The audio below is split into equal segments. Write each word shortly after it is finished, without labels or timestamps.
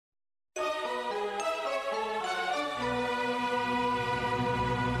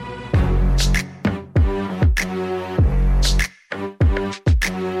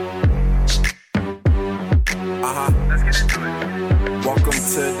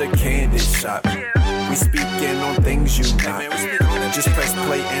the Kandid shop. We speaking on things you not. Just press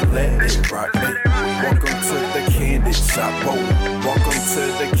play and let it rock. Hey, welcome to the Kandid shop. Whoa, welcome to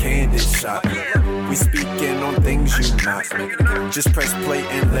the Kandid shop. We speaking on things you not. Just press play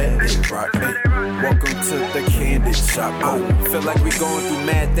and let it rock. Hey, welcome to the Kandid shop. Oh, feel like we going through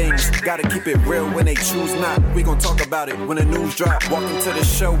mad things. Gotta keep it real when they choose not. We gon' talk about it when the news drop. Welcome to the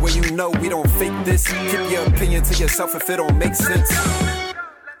show where you know we don't fake this. Keep your opinion to yourself if it don't make sense.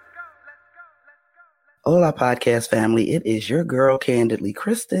 Hola, podcast family. It is your girl, Candidly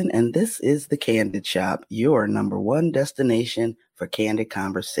Kristen, and this is the Kandid Shop, your number one destination for candid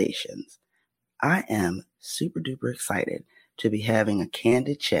conversations. I am super duper excited to be having a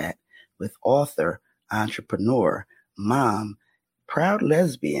candid chat with author, entrepreneur, mom, proud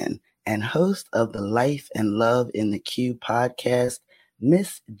lesbian, and host of the Life and Love in the Q podcast,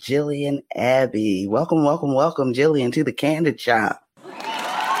 Miss Jillian Abbey. Welcome, welcome, welcome, Jillian, to the Kandid Shop.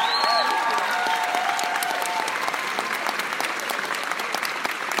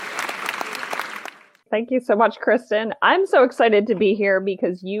 Thank you so much, Kristen. I'm so excited to be here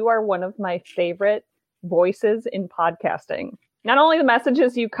because you are one of my favorite voices in podcasting. Not only the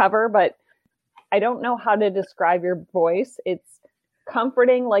messages you cover, but I don't know how to describe your voice. It's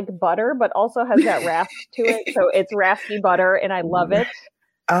comforting like butter, but also has that rasp to it. So it's raspy butter, and I love it.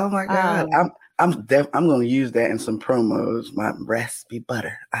 Oh my God. I'm going to use that in some promos. My raspy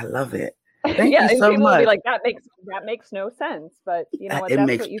butter. I love it. Thank you so people much. Will be like, that makes no sense, but you know what?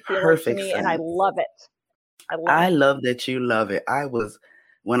 That's what you feel like to me, sense. And I love it. I love that you love it.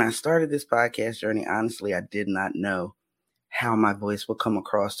 When I started this podcast journey, honestly, I did not know how my voice would come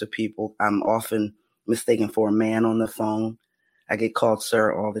across to people. I'm often mistaken for a man on the phone. I get called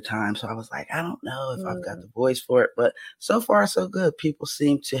sir all the time, so I was like, I don't know if I've got the voice for it, but so far so good. People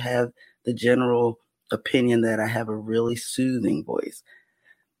seem to have the general opinion that I have a really soothing voice.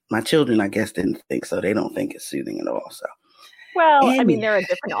 My children, I guess, didn't think so. They don't think it's soothing at all. So, well, I mean, they're a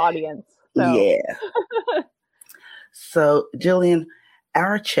different audience. So. Yeah. So, Jillian,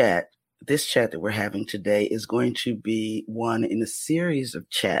 this chat that we're having today is going to be one in a series of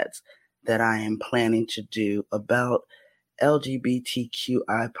chats that I am planning to do about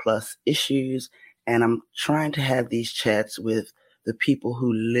LGBTQI plus issues. And I'm trying to have these chats with the people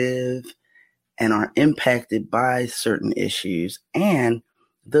who live and are impacted by certain issues and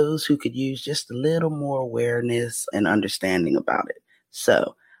those who could use just a little more awareness and understanding about it.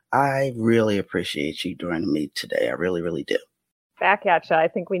 So I really appreciate you joining me today. I really, really do. Back at you. I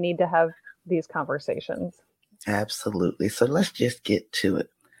think we need to have these conversations. Absolutely. So let's just get to it.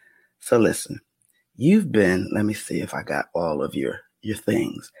 So listen, let me see if I got all of your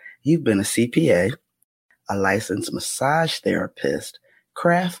things. You've been a CPA, a licensed massage therapist,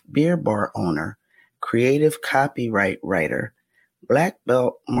 craft beer bar owner, creative copyright writer, Black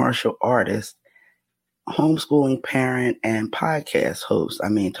belt martial artist, homeschooling parent, and podcast host. I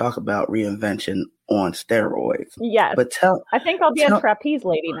mean, talk about reinvention on steroids. Yes. But I think I'll be a trapeze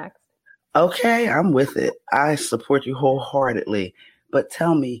lady next. Okay, I'm with it. I support you wholeheartedly. But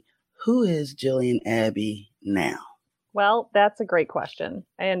tell me, who is Jillian Abbey now? Well, that's a great question.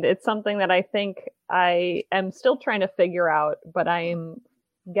 And it's something that I think I am still trying to figure out, but I'm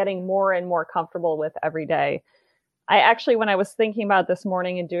getting more and more comfortable with every day. I actually, when I was thinking about this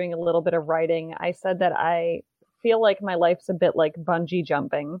morning and doing a little bit of writing, I said that I feel like my life's a bit like bungee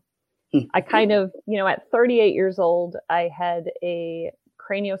jumping. I kind of, at 38 years old, I had a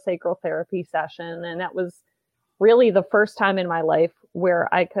craniosacral therapy session. And that was really the first time in my life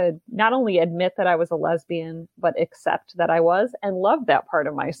where I could not only admit that I was a lesbian, but accept that I was and love that part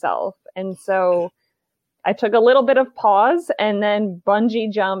of myself. And so I took a little bit of pause and then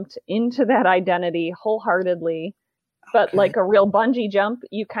bungee jumped into that identity wholeheartedly. But like a real bungee jump,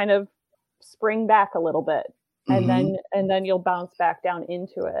 you kind of spring back a little bit and then you'll bounce back down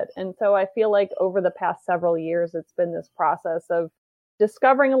into it. And so I feel like over the past several years, it's been this process of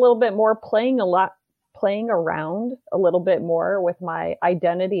discovering a little bit more, playing around a little bit more with my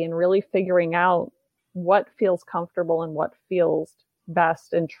identity and really figuring out what feels comfortable and what feels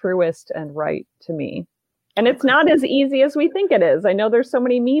best and truest and right to me. And it's not as easy as we think it is. I know there's so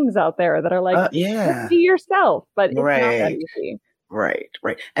many memes out there that are like, just be yourself, but it's not that easy. Right.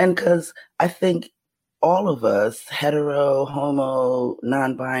 And because I think all of us, hetero, homo,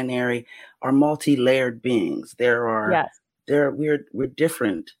 non-binary, are multi-layered beings. We're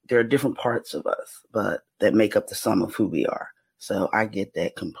different. There are different parts of us, but that make up the sum of who we are. So I get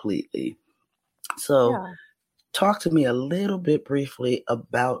that completely. So talk to me a little bit briefly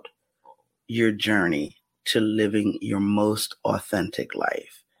about your journey to living your most authentic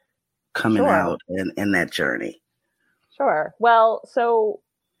life, coming out and that journey. Sure. Well, so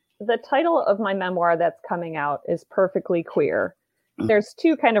the title of my memoir that's coming out is Perfectly Queer. There's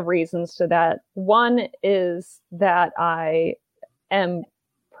two kind of reasons to that. One is that I am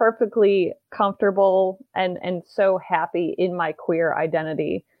perfectly comfortable and so happy in my queer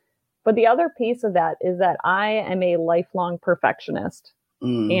identity. But the other piece of that is that I am a lifelong perfectionist.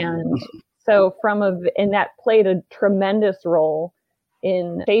 And so and that played a tremendous role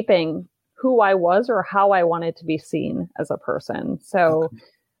in shaping who I was or how I wanted to be seen as a person. So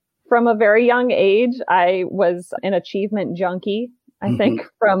from a very young age, I was an achievement junkie. I think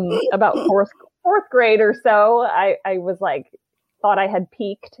from about fourth grade or so, I was like, thought I had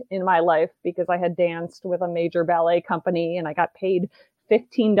peaked in my life because I had danced with a major ballet company and I got paid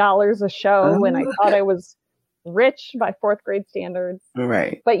 $15 a show. And I thought I was rich by fourth grade standards.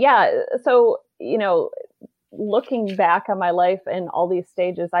 Right. But yeah, so, looking back on my life and all these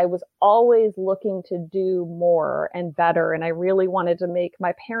stages, I was always looking to do more and better. And I really wanted to make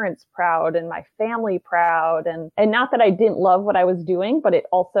my parents proud and my family proud. And not that I didn't love what I was doing, but it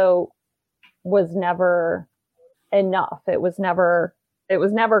also was never enough. It was never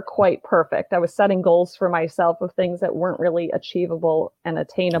quite perfect. I was setting goals for myself of things that weren't really achievable and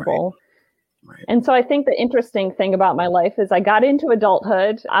attainable. Right. And so I think the interesting thing about my life is I got into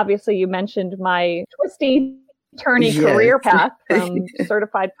adulthood. Obviously, you mentioned my twisty, turny career path from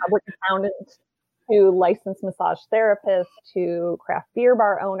certified public accountant to licensed massage therapist to craft beer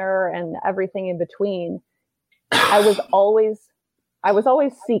bar owner and everything in between. I was always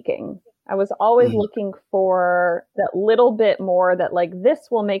seeking. I was always looking for that little bit more that like, this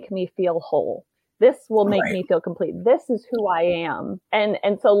will make me feel whole. This will make me feel complete. This is who I am.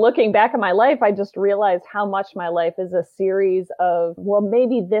 And so looking back at my life, I just realized how much my life is a series of, well,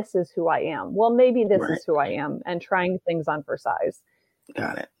 maybe this is who I am. Well, maybe this is who I am, and trying things on for size.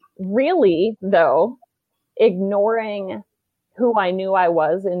 Got it. Really, though, ignoring who I knew I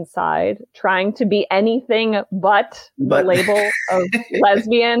was inside, trying to be anything but the label of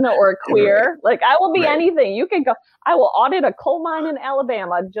lesbian or queer. Like, I will be anything. You can go, I will audit a coal mine in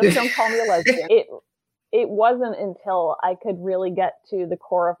Alabama. Just don't call me a lesbian. It wasn't until I could really get to the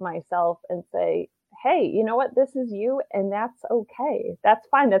core of myself and say, hey, you know what? This is you, and that's okay. That's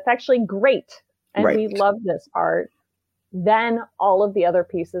fine. That's actually great. And we love this part. Then all of the other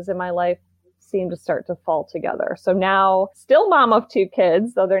pieces in my life seem to start to fall together. So now, still mom of two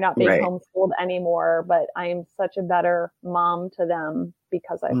kids, though they're not being homeschooled anymore, but I am such a better mom to them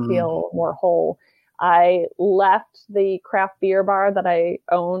because I feel more whole. I left the craft beer bar that I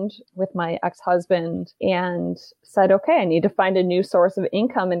owned with my ex-husband and said, okay, I need to find a new source of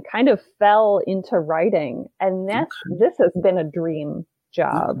income, and kind of fell into writing. And this has been a dream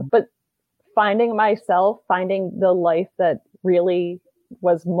job, but finding myself, finding the life that really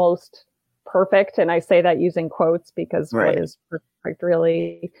was most perfect. And I say that using quotes because what is perfect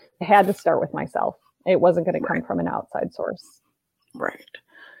really, I had to start with myself. It wasn't going to come from an outside source. Right.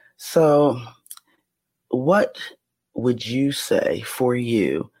 So what would you say for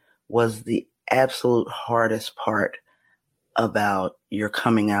you was the absolute hardest part about your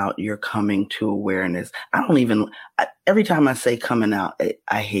coming out, your coming to awareness? Every time I say coming out,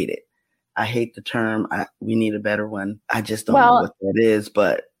 I hate it. I hate the term. We need a better one. I just don't know what that is,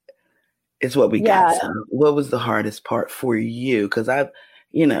 but it's what we got. So what was the hardest part for you? Because I've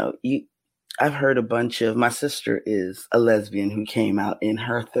heard a bunch of, my sister is a lesbian who came out in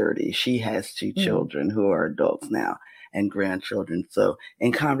her 30s. She has two children who are adults now and grandchildren. So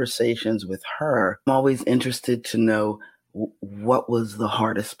in conversations with her, I'm always interested to know what was the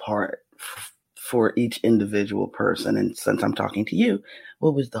hardest part for each individual person. And since I'm talking to you,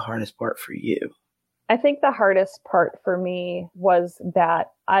 what was the hardest part for you? I think the hardest part for me was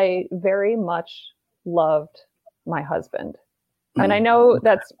that I very much loved my husband. And I know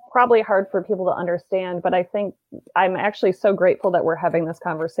that's probably hard for people to understand, but I think I'm actually so grateful that we're having this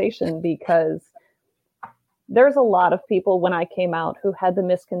conversation, because there's a lot of people when I came out who had the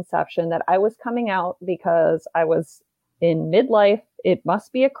misconception that I was coming out because I was in midlife. It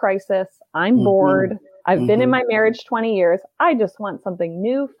must be a crisis. I'm bored. I've been in my marriage 20 years. I just want something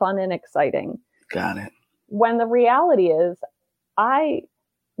new, fun, and exciting. Got it. When the reality is, I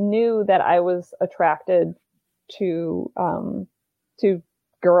knew that I was attracted to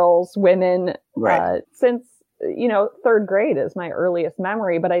girls, women, since, third grade is my earliest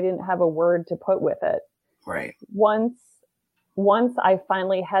memory, but I didn't have a word to put with it. Right. Once I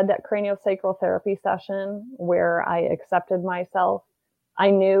finally had that craniosacral therapy session where I accepted myself, I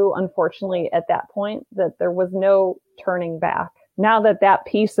knew, unfortunately, at that point that there was no turning back. Now that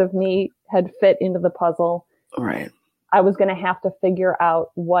piece of me had fit into the puzzle, I was going to have to figure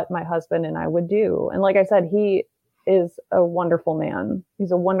out what my husband and I would do. And like I said, he is a wonderful man.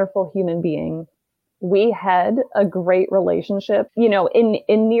 He's a wonderful human being. We had a great relationship, you know, in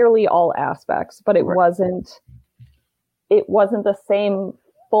nearly all aspects, but it wasn't the same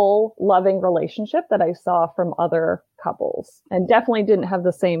full loving relationship that I saw from other couples, and definitely didn't have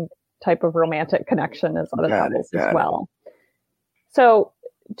the same type of romantic connection as other couples as well. So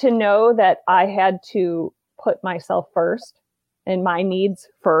to know that I had to put myself first and my needs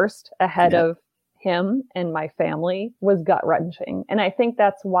first ahead of him and my family was gut wrenching. And I think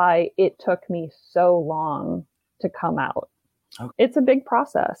that's why it took me so long to come out. Okay. It's a big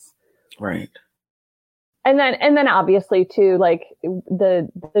process. Right. And then obviously too, like the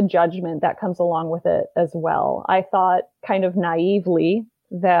judgment that comes along with it as well. I thought kind of naively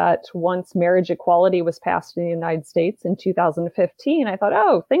that once marriage equality was passed in the United States in 2015, I thought,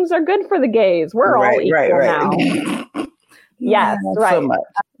 oh, things are good for the gays. We're all equal now. Yes, right. So much.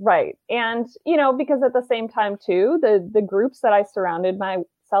 Right. And, you know, because at the same time, too, the groups that I surrounded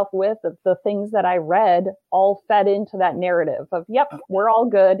myself with, the things that I read all fed into that narrative of, yep, we're all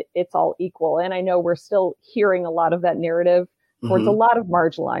good. It's all equal. And I know we're still hearing a lot of that narrative towards a lot of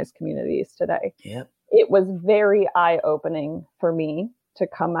marginalized communities today. Yep. It was very eye-opening for me to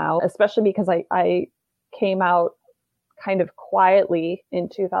come out, especially because I came out kind of quietly in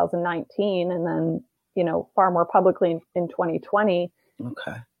 2019 and then, you know, far more publicly in 2020.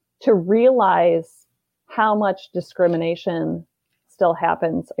 Okay. To realize how much discrimination still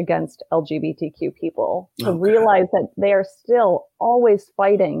happens against LGBTQ people, to realize that they are still always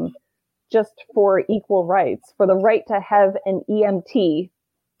fighting just for equal rights, for the right to have an EMT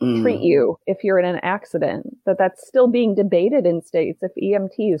treat you if you're in an accident, that's still being debated in states if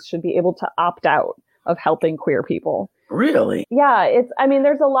EMTs should be able to opt out of helping queer people. Really? Yeah,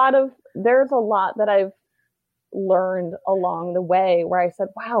 there's a lot that I've learned along the way where I said,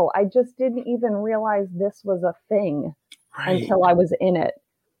 wow, I just didn't even realize this was a thing until I was in it.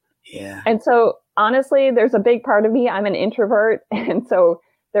 Yeah. And so honestly, there's a big part of me, I'm an introvert. And so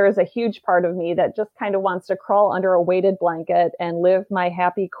there is a huge part of me that just kind of wants to crawl under a weighted blanket and live my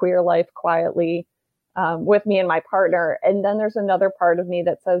happy queer life quietly with me and my partner. And then there's another part of me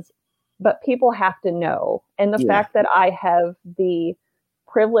that says, but people have to know. And the fact that I have the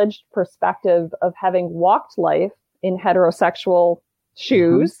privileged perspective of having walked life in heterosexual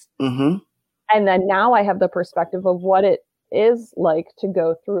shoes. Mm-hmm. And then now I have the perspective of what it is like to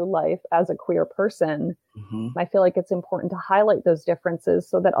go through life as a queer person. I feel like it's important to highlight those differences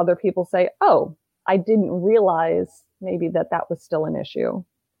so that other people say, oh, I didn't realize maybe that was still an issue.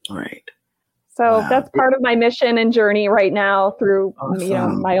 Right. So that's part of my mission and journey right now through you know,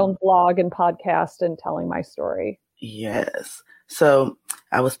 my own blog and podcast and telling my story. Yes. So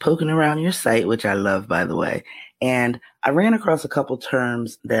I was poking around your site, which I love, by the way, and I ran across a couple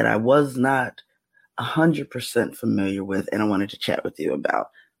terms that I was not 100% familiar with, and I wanted to chat with you about.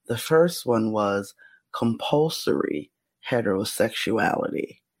 The first one was compulsory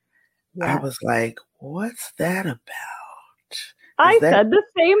heterosexuality. I was like, what's that about? I said the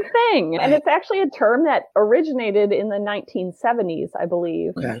same thing. And it's actually a term that originated in the 1970s, I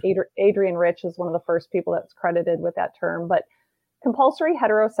believe. Okay. Adrian Rich is one of the first people that's credited with that term. But compulsory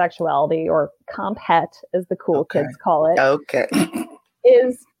heterosexuality, or comp-het, as the cool kids call it,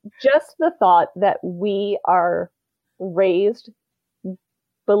 is just the thought that we are raised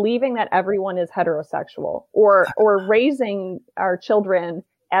believing that everyone is heterosexual, or raising our children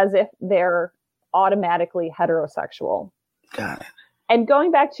as if they're automatically heterosexual. Got it. And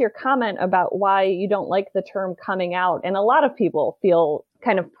going back to your comment about why you don't like the term coming out, and a lot of people feel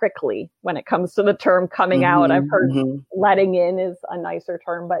kind of prickly when it comes to the term coming out. I've heard letting in is a nicer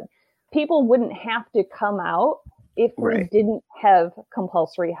term, but people wouldn't have to come out if we didn't have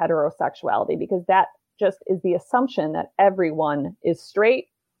compulsory heterosexuality, because that just is the assumption that everyone is straight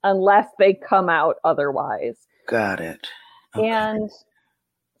unless they come out otherwise. Got it. Okay. And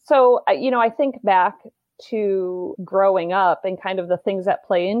so, you know, I think back to growing up and kind of the things that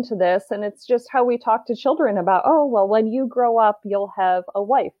play into this. And it's just how we talk to children about, oh, well, when you grow up, you'll have a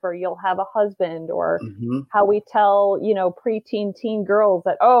wife or you'll have a husband, or how we tell, you know, preteen, teen girls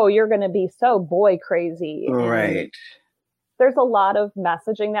that, oh, you're going to be so boy crazy. Right. And there's a lot of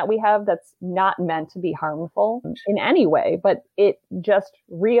messaging that we have that's not meant to be harmful in any way, but it just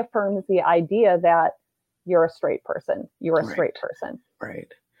reaffirms the idea that you're a straight person. You're a straight person.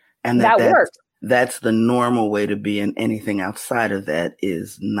 Right. And that works. That's the normal way to be, and anything outside of that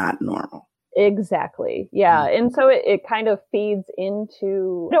is not normal. Exactly. Yeah. And so it kind of feeds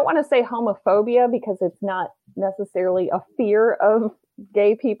into, I don't want to say homophobia, because it's not necessarily a fear of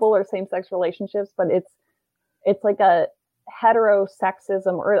gay people or same-sex relationships, but it's like a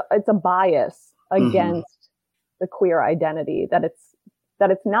heterosexism, or it's a bias against the queer identity, that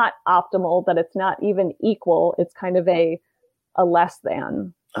it's not optimal, that it's not even equal. It's kind of a less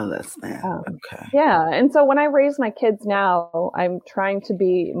than. A less than. Okay. Yeah. And so when I raise my kids now, I'm trying to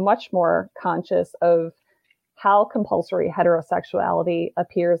be much more conscious of how compulsory heterosexuality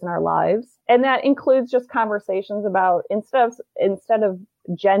appears in our lives. And that includes just conversations about, instead of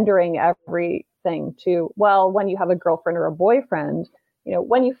gendering everything to, well, when you have a girlfriend or a boyfriend,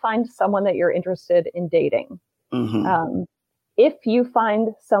 when you find someone that you're interested in dating, if you find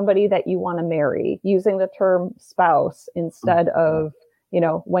somebody that you want to marry, using the term spouse instead of,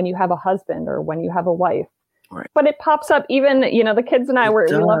 when you have a husband or when you have a wife. Right. But it pops up even, the kids and I we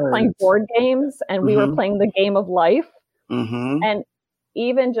love playing board games, and we were playing the game of life. And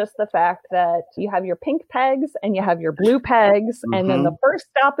even just the fact that you have your pink pegs and you have your blue pegs, and then the first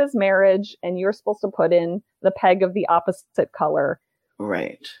stop is marriage, and you're supposed to put in the peg of the opposite color.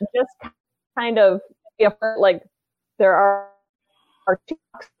 Right. Just kind of, like, there are two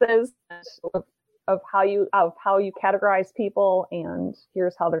boxes of how you categorize people, and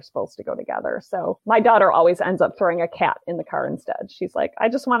here's how they're supposed to go together. So my daughter always ends up throwing a cat in the car instead. She's like, I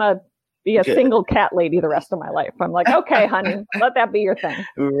just want to be a single cat lady the rest of my life. I'm like, okay, honey, let that be your thing.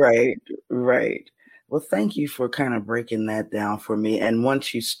 Right. Well, thank you for kind of breaking that down for me. And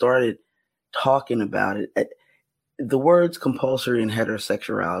once you started talking about it, the words compulsory and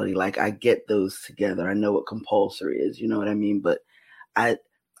heterosexuality, like, I get those together. I know what compulsory is, you know what I mean? But I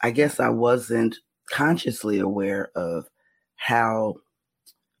guess I wasn't consciously aware of how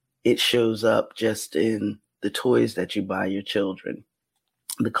it shows up just in the toys that you buy your children,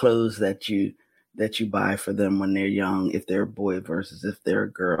 the clothes that you buy for them when they're young, if they're a boy versus if they're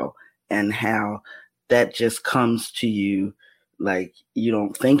a girl, and how that just comes to you, like, you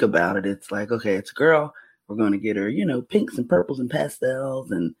don't think about it. It's like, okay, it's a girl, we're going to get her, pinks and purples and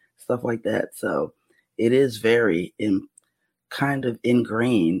pastels and stuff like that. So it is very kind of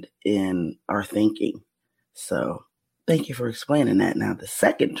ingrained in our thinking. So thank you for explaining that. Now, the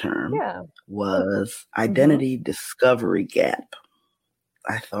second term was identity discovery gap.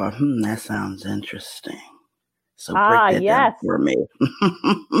 I thought, that sounds interesting. So break that down for me.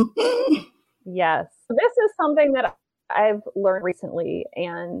 Yes. This is something that I've learned recently.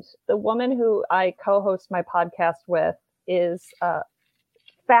 And the woman who I co-host my podcast with is a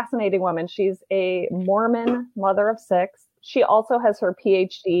fascinating woman. She's a Mormon mother of 6. She also has her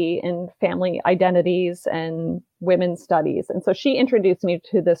PhD in family identities and women's studies. And so she introduced me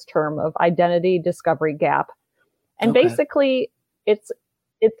to this term of identity discovery gap. And basically it's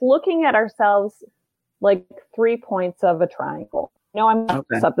looking at ourselves like 3 points of a triangle. I'm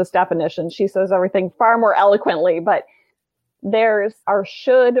messing up this definition. She says everything far more eloquently, but there's our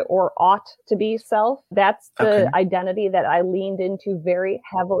should or ought to be self. That's the identity that I leaned into very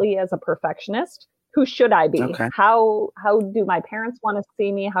heavily as a perfectionist. Who should I be? How do my parents want to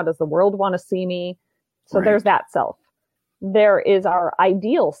see me? How does the world want to see me? So there's that self. There is our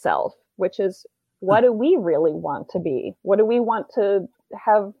ideal self, which is, what do we really want to be? What do we want to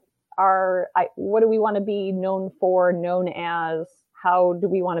have what do we want to be known for, known as? How do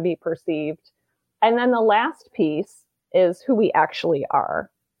we want to be perceived? And then the last piece is who we actually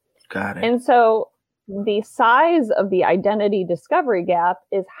are. Got it. And so the size of the identity discovery gap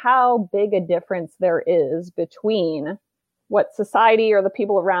is how big a difference there is between what society or the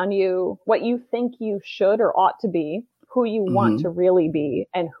people around you, what you think you should or ought to be, who you want to really be,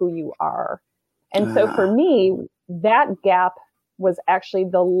 and who you are. And so for me, that gap was actually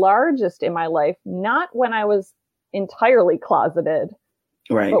the largest in my life, not when I was entirely closeted,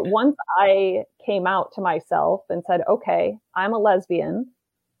 but once I came out to myself and said, okay, I'm a lesbian,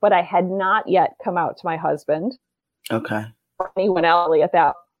 but I had not yet come out to my husband. Or anyone else at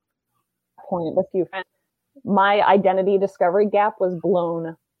that point, a few friends. My identity discovery gap was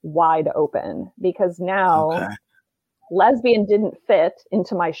blown wide open, because now lesbian didn't fit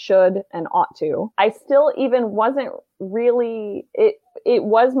into my should and ought to. I still even wasn't really, it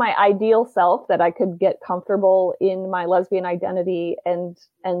was my ideal self that I could get comfortable in my lesbian identity and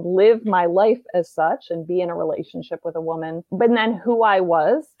live my life as such and be in a relationship with a woman. But then who I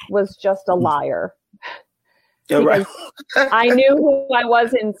was just a liar. Because I knew who I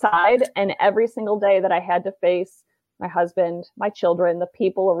was inside, and every single day that I had to face my husband, my children, the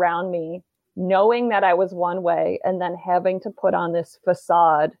people around me, knowing that I was one way, and then having to put on this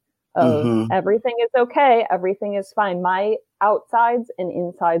facade of everything is okay, everything is fine. My outsides and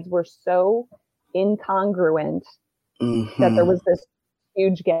insides were so incongruent that there was this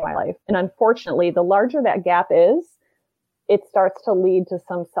huge gap in my life. And unfortunately, the larger that gap is, it starts to lead to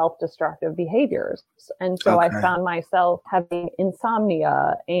some self-destructive behaviors. And so I found myself having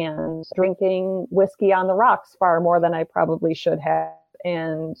insomnia and drinking whiskey on the rocks far more than I probably should have,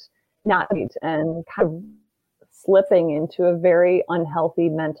 and not eat, and kind of slipping into a very unhealthy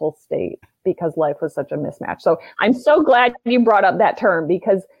mental state because life was such a mismatch. So I'm so glad you brought up that term,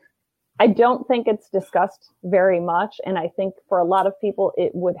 because I don't think it's discussed very much. And I think for a lot of people,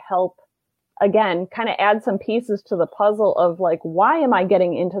 it would help, again, kind of add some pieces to the puzzle of like, why am I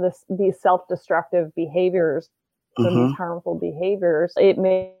getting into these self-destructive behaviors, these harmful behaviors? It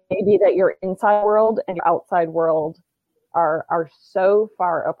may be that your inside world and your outside world are so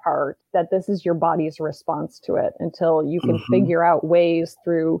far apart that this is your body's response to it, until you can figure out ways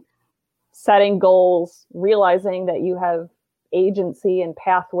through setting goals, realizing that you have agency and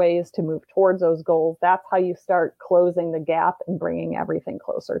pathways to move towards those goals. That's how you start closing the gap and bringing everything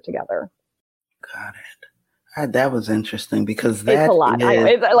closer together. Got it. That was interesting, because that it's a lot.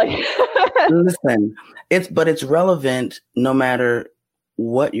 Listen, it's relevant no matter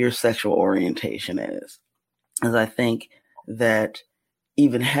what your sexual orientation is. As I think that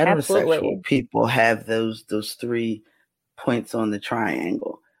even heterosexual people have those 3 points on the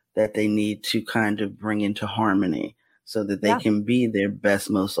triangle that they need to kind of bring into harmony so that they can be their best,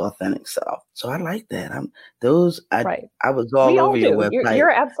 most authentic self. So I like that. I was all over your website.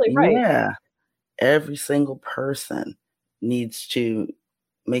 You're absolutely right. Yeah. Every single person needs to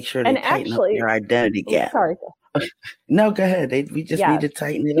make sure they tighten up their identity gap. Sorry. No, go ahead. We just need to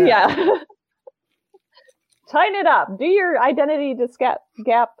tighten it up. Yeah. Tighten it up. Do your identity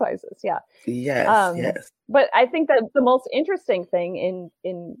gap pieces. Yeah. Yes. But I think that the most interesting thing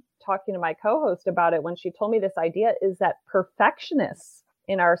in talking to my co-host about it when she told me this idea is that perfectionists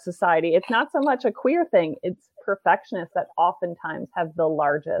in our society, it's not so much a queer thing, it's perfectionists that oftentimes have the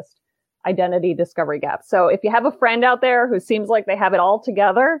largest identity discovery gap. So if you have a friend out there who seems like they have it all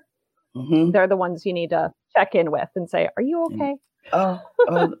together, they're the ones you need to check in with and say, are you okay? Oh,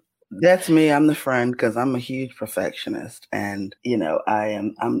 that's me. I'm the friend, because I'm a huge perfectionist, and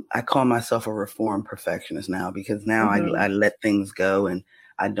I call myself a reformed perfectionist now, because now I let things go, and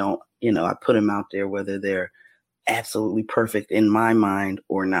I don't, I put them out there whether they're absolutely perfect in my mind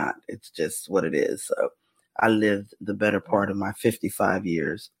or not. It's just what it is. So I lived the better part of my 55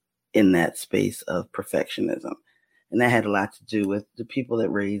 years in that space of perfectionism. And that had a lot to do with the people that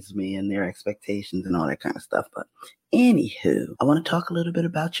raised me and their expectations and all that kind of stuff. But anywho, I want to talk a little bit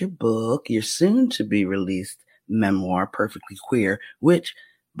about your book, your soon to be released memoir, Perfectly Queer, which,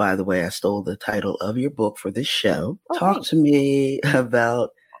 by the way, I stole the title of your book for this show. Talk to me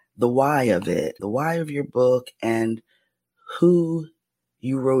about the why of it, the why of your book, and who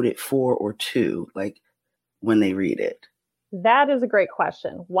you wrote it for or to, like when they read it. That is a great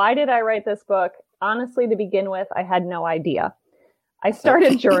question. Why did I write this book? Honestly, to begin with, I had no idea. I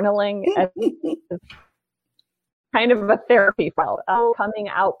started journaling as kind of a therapy file. Coming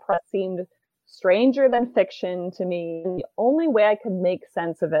out press seemed stranger than fiction to me. The only way I could make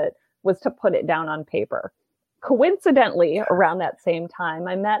sense of it was to put it down on paper. Coincidentally, around that same time,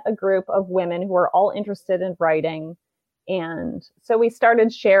 I met a group of women who were all interested in writing. And so we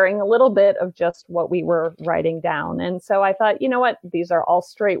started sharing a little bit of just what we were writing down. And so I thought, you know what? These are all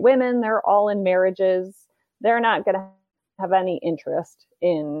straight women. They're all in marriages. They're not going to have any interest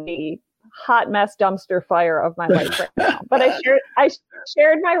in the hot mess dumpster fire of my life right now. But I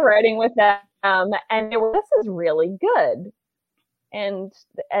shared my writing with them, and they were, this is really good. And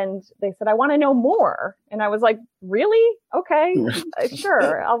they said, I want to know more. And I was like, really? Okay,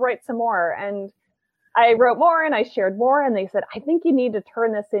 sure. I'll write some more. And I wrote more and I shared more, and they said, I think you need to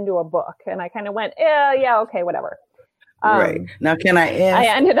turn this into a book. And I kind of went, yeah, okay, whatever. Right. Now, can I ask?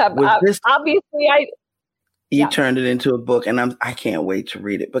 I ended up, obviously, you turned it into a book, and I can't wait to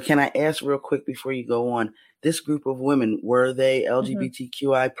read it. But can I ask real quick before you go on, this group of women, were they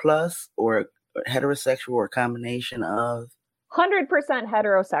LGBTQI plus or heterosexual or a combination of? 100%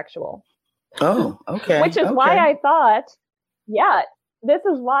 heterosexual. Oh, okay. Which is why I thought, this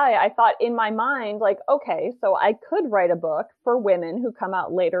is why I thought in my mind, like, okay, so I could write a book for women who come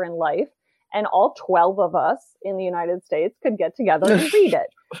out later in life, and all 12 of us in the United States could get together and read it.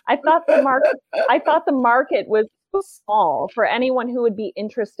 I thought the market was so small for anyone who would be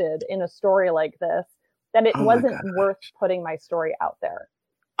interested in a story like this that it wasn't worth putting my story out there.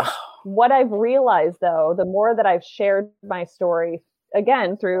 What I've realized, though, the more that I've shared my story,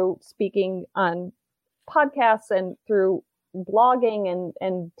 again, through speaking on podcasts and through blogging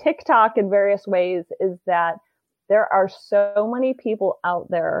and TikTok in various ways, is that there are so many people out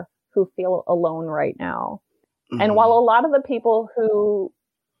there who feel alone right now. And while a lot of the people who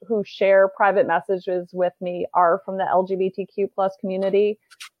who share private messages with me are from the LGBTQ plus community.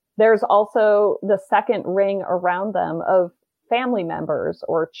 There's also the second ring around them of family members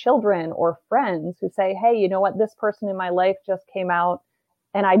or children or friends who say, hey, you know what? This person in my life just came out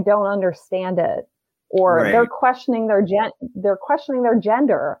and I don't understand it. Or Right. they're questioning their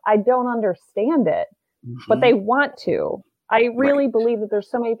gender. I don't understand it, but they want to. I really believe that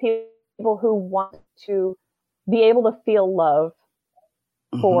there's so many people who want to be able to feel love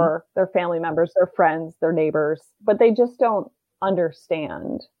for their family members, their friends, their neighbors, but they just don't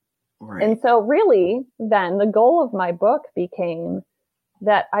understand. Right. And so really then the goal of my book became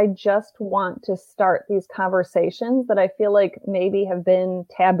that I just want to start these conversations that I feel like maybe have been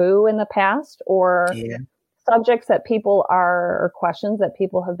taboo in the past, or subjects that people or questions that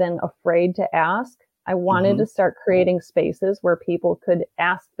people have been afraid to ask. I wanted to start creating spaces where people could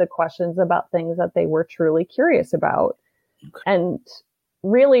ask the questions about things that they were truly curious about. Okay. And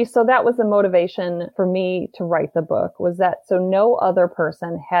really, so that was the motivation for me to write the book, was that so no other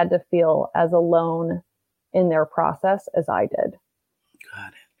person had to feel as alone in their process as I did. Got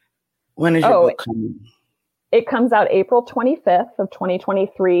it. When is your book coming? It comes out April 25th of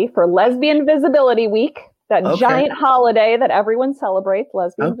 2023 for Lesbian Visibility Week, that giant holiday that everyone celebrates,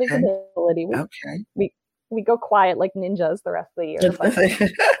 Lesbian Visibility Week. Okay. We go quiet like ninjas the rest of the year. But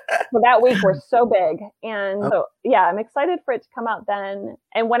for that week, we're so big. And so, yeah, I'm excited for it to come out then.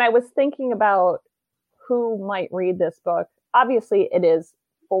 And when I was thinking about who might read this book, obviously it is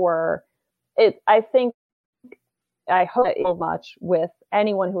for it. I hope it so much with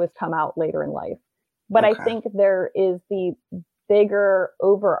anyone who has come out later in life. But I think there is the bigger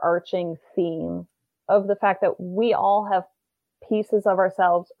overarching theme of the fact that we all have pieces of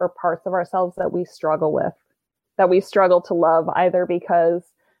ourselves or parts of ourselves that we struggle with, that we struggle to love, either because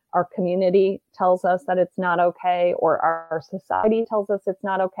our community tells us that it's not okay, or our society tells us it's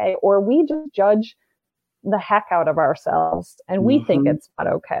not okay, or we just judge the heck out of ourselves and we think it's not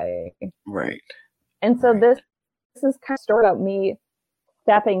okay. Right. And so this is kind of a story about me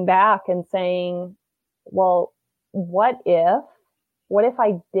stepping back and saying, well, what if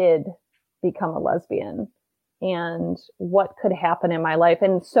I did become a lesbian, and what could happen in my life?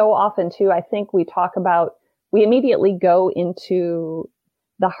 And so often too, I think we immediately go into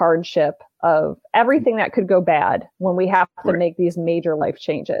the hardship of everything that could go bad when we have to make these major life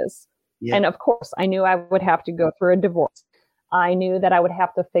changes. Yeah. And of course, I knew I would have to go through a divorce. I knew that I would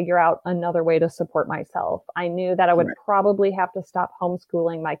have to figure out another way to support myself. I knew that I would probably have to stop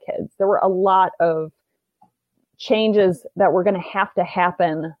homeschooling my kids. There were a lot of changes that were going to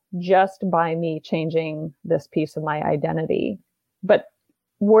happen just by me changing this piece of my identity. But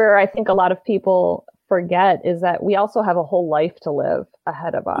where I think a lot of people forget is that we also have a whole life to live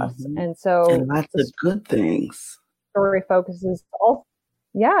ahead of us. And so lots of good things. Story focuses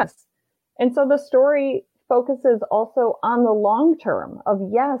and so the story focuses also on the long term of,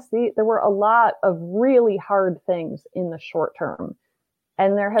 there were a lot of really hard things in the short term.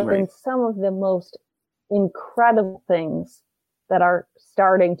 And there have been some of the most incredible things that are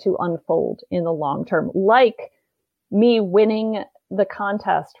starting to unfold in the long term, like me winning the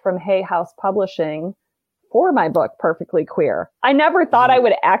contest from Hay House Publishing for my book, Perfectly Queer. I never thought I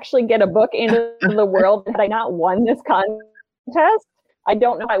would actually get a book into the world had I not won this contest. I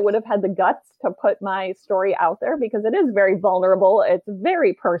don't know if I would have had the guts to put my story out there, because it is very vulnerable. It's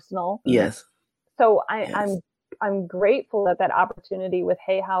very personal. Yes. So I'm grateful that opportunity with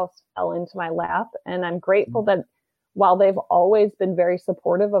Hay House fell into my lap. And I'm grateful that while they've always been very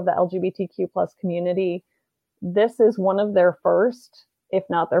supportive of the LGBTQ plus community, this is one of their first, if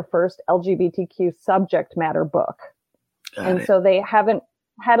not their first, LGBTQ subject matter book. So they haven't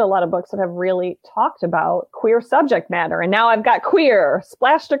had a lot of books that have really talked about queer subject matter. And now I've got queer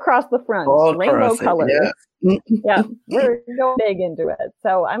splashed across the front, rainbow colors. Yeah, we're going big into it.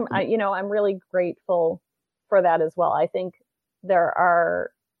 So I'm really grateful for that as well. I think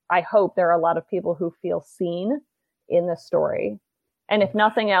I hope there are a lot of people who feel seen in this story. And if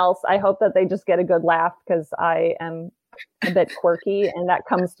nothing else, I hope that they just get a good laugh, because I am a bit quirky and that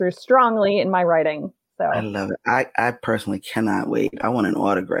comes through strongly in my writing. So I love it. I personally cannot wait. I want an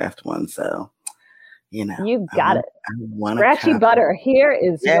autographed one. So, you got it. Scratchy Butter. Here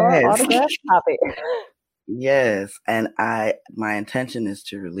is your autographed copy. Yes. And my intention is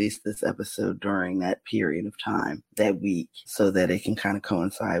to release this episode during that period of time, that week, so that it can kind of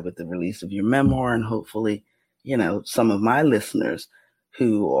coincide with the release of your memoir. And hopefully, some of my listeners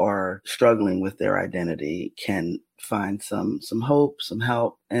who are struggling with their identity can find some hope, some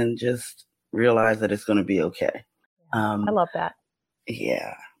help, and just realize that it's going to be okay. I love that.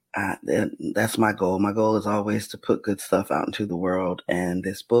 Yeah. That's my goal. My goal is always to put good stuff out into the world, and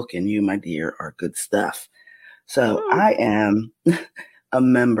this book and you, my dear, are good stuff. So I am a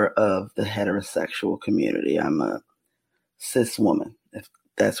member of the heterosexual community. I'm a cis woman, if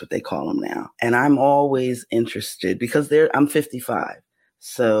that's what they call them now. And I'm always interested because I'm 55.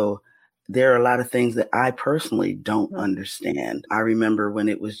 So there are a lot of things that I personally don't understand. I remember when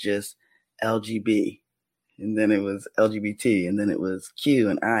it was just LGB, and then it was LGBT, and then it was Q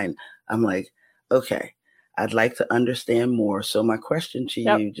and I. And I'm like, okay, I'd like to understand more. So my question to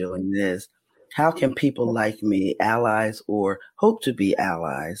you, Jillian, is how can people like me, allies or hope to be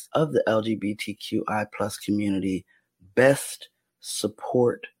allies of the LGBTQI plus community, best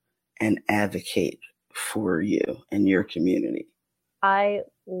support and advocate for you and your community? I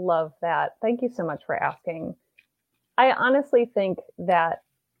love that. Thank you so much for asking. I honestly think that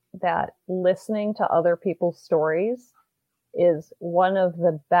listening to other people's stories is one of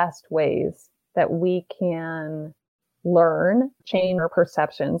the best ways that we can learn, change our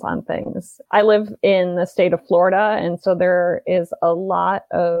perceptions on things. I live in the state of Florida, and so there's a lot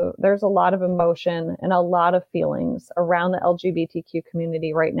of emotion and a lot of feelings around the LGBTQ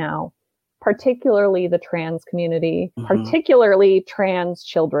community right now, particularly the trans community, particularly trans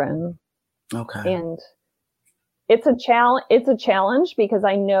children. Okay. And it's a challenge because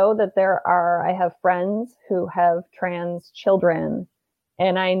I know that I have friends who have trans children,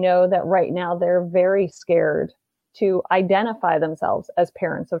 and I know that right now they're very scared to identify themselves as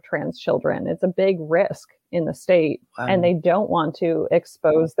parents of trans children. It's a big risk in the state, and they don't want to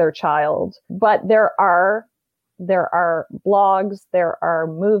expose their child. But there are blogs, there are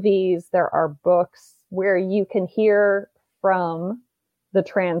movies, there are books where you can hear from the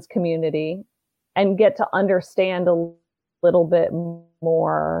trans community and get to understand a little bit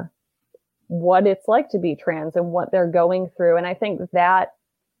more what it's like to be trans and what they're going through. And I think that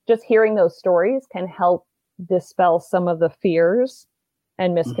just hearing those stories can help dispel some of the fears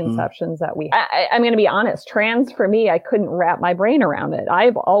and misconceptions that we have. I'm going to be honest, trans for me, I couldn't wrap my brain around it.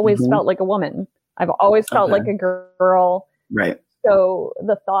 I've always felt like a woman. I've always felt like a girl. Right. So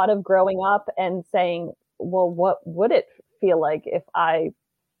the thought of growing up and saying, well, what would it feel like if I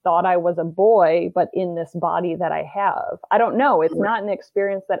thought I was a boy, but in this body that I have? I don't know. It's not an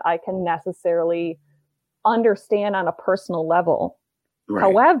experience that I can necessarily understand on a personal level. Right.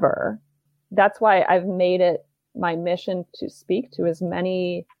 However, that's why I've made it my mission to speak to as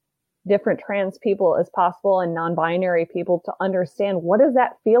many different trans people as possible and non-binary people to understand, what does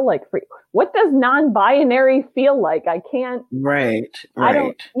that feel like for you? What does non-binary feel like? I can't. Right. I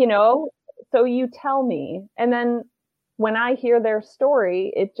don't, so you tell me. And then when I hear their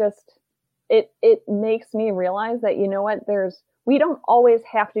story, it makes me realize that, you know what, we don't always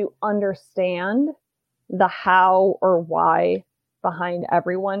have to understand the how or why behind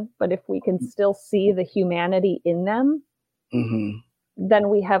everyone, but if we can still see the humanity in them, then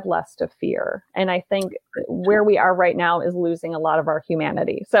we have less to fear. And I think where we are right now is losing a lot of our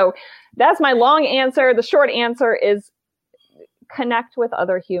humanity. So that's my long answer. The short answer is connect with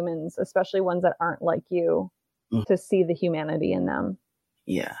other humans, especially ones that aren't like you, to see the humanity in them.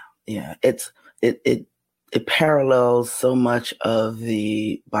 Yeah. Yeah. It parallels so much of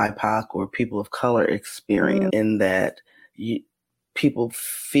the BIPOC or people of color experience in that people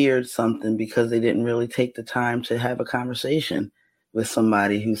feared something because they didn't really take the time to have a conversation with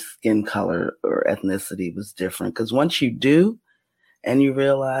somebody whose skin color or ethnicity was different. Because once you do, and you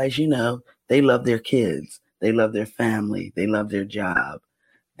realize, they love their kids, they love their family, they love their job,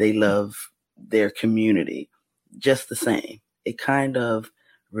 they love their community just the same. It kind of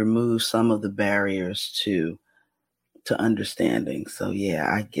removes some of the barriers to understanding. So yeah,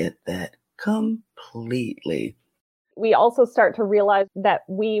 I get that completely. We also start to realize that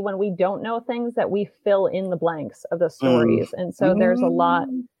when we don't know things, that we fill in the blanks of the stories. And so there's a lot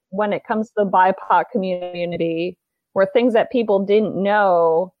when it comes to the BIPOC community where things that people didn't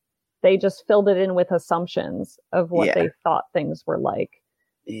know, they just filled it in with assumptions of what they thought things were like.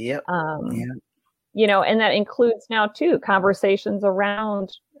 Yep. And that includes now too, conversations around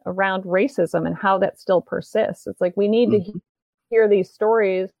racism and how that still persists. It's like, we need to hear these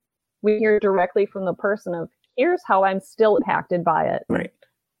stories. We hear directly from the person of, here's how I'm still impacted by it. Right.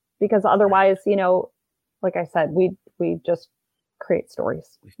 Because otherwise, like I said, we just create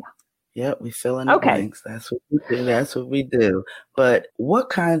stories. Yeah, we fill in the blanks. That's what we do. But what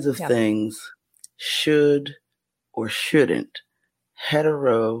kinds of things should or shouldn't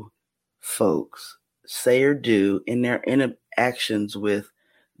hetero folks say or do in their interactions with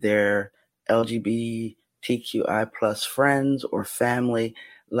their LGBTQI plus friends or family?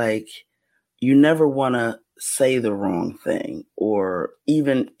 Like, you never want to say the wrong thing, or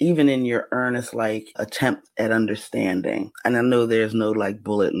even in your earnest like attempt at understanding. And I know there's no like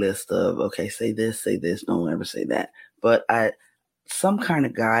bullet list of, okay, say this, don't ever say that. But some kind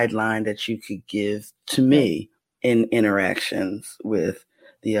of guideline that you could give to me in interactions with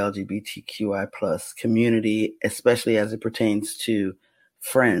the LGBTQI plus community, especially as it pertains to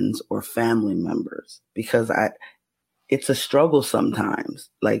friends or family members, because it's a struggle sometimes.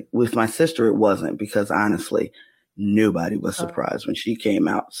 Like with my sister, it wasn't, because honestly, nobody was surprised when she came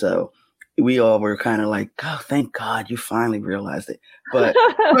out. So we all were kind of like, oh, thank God you finally realized it. But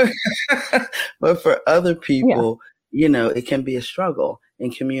but for other people, it can be a struggle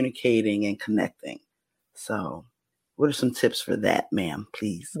in communicating and connecting. So what are some tips for that, ma'am,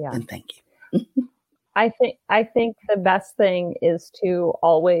 please? Yeah. And thank you. I think the best thing is to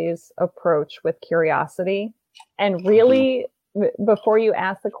always approach with curiosity, and really, before you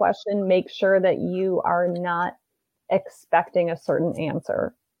ask the question, make sure that you are not expecting a certain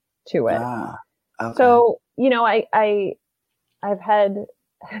answer to it. Okay. So, I've had,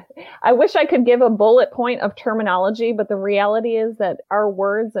 I wish I could give a bullet point of terminology, but the reality is that our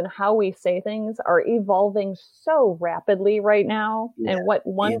words and how we say things are evolving so rapidly right now. Yeah. And what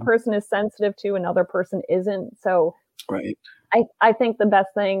one person is sensitive to, another person isn't. So right. I think the best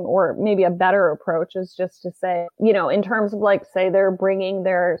thing, or maybe a better approach, is just to say, in terms of like, say they're bringing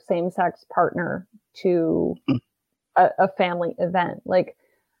their same-sex partner to a family event, like,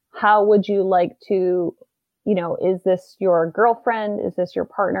 how would you like to, is this your girlfriend? Is this your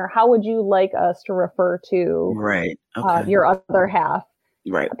partner? How would you like us to refer to your other half?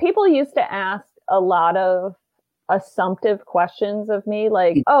 Right. People used to ask a lot of assumptive questions of me,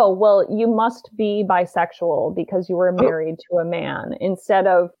 like, oh, well, you must be bisexual because you were married to a man, instead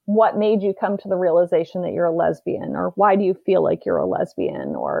of what made you come to the realization that you're a lesbian, or why do you feel like you're a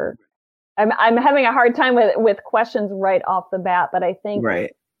lesbian? Or I'm having a hard time with questions right off the bat, but I think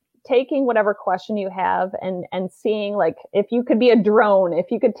taking whatever question you have and seeing, like, if you could be a drone,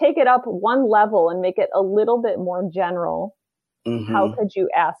 if you could take it up one level and make it a little bit more general, how could you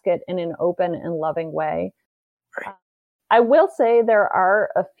ask it in an open and loving way? Right. I will say there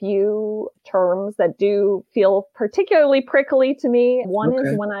are a few terms that do feel particularly prickly to me. One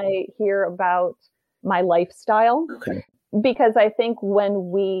is when I hear about my lifestyle, because I think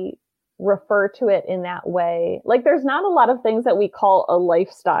when we refer to it in that way, like, there's not a lot of things that we call a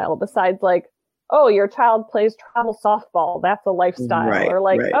lifestyle besides like, oh, your child plays travel softball, that's a lifestyle, or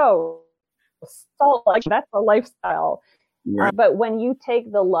like, oh, salt, like, that's a lifestyle. But when you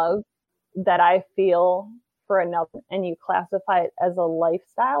take the love that I feel for another and you classify it as a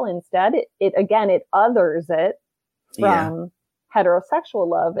lifestyle instead, it others it from heterosexual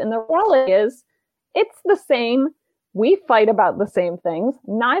love. And the reality is, it's the same. We fight about the same things.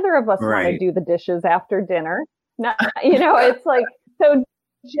 Neither of us want to do the dishes after dinner. No, it's like, so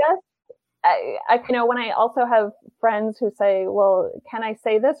just, when I also have friends who say, well, can I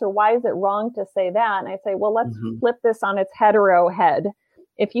say this, or why is it wrong to say that? And I say, well, let's flip this on its hetero head.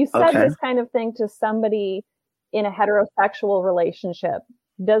 If you said this kind of thing to somebody in a heterosexual relationship,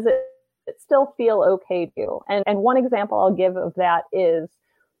 does it still feel okay to you? And one example I'll give of that is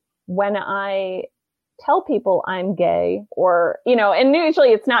when I tell people I'm gay, or, and usually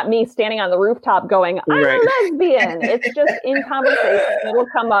it's not me standing on the rooftop going, I'm a lesbian. It's just in conversation, it'll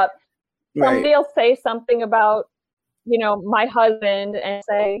come up. Somebody will say something about, my husband, and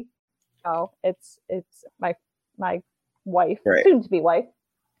say, oh, it's my wife, soon to be wife.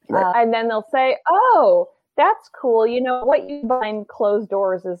 And then they'll say, oh, that's cool. What you behind closed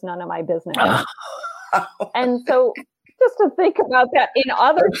doors is none of my business. And so just to think about that in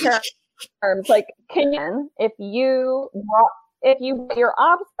other terms, like, if your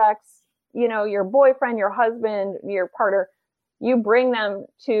opposite, your boyfriend, your husband, your partner, you bring them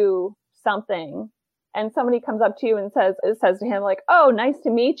to something, and somebody comes up to you and says to him, like, oh, nice to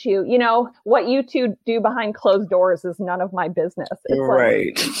meet you. What you two do behind closed doors is none of my business. It's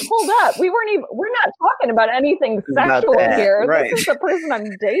like, hold up. We're not talking about anything sexual here. This is the person I'm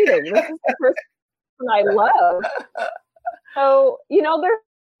dating. This is the person I love. So, there's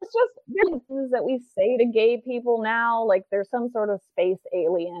just things that we say to gay people now, like there's some sort of space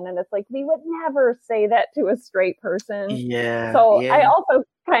alien, and it's like, we would never say that to a straight person. So I also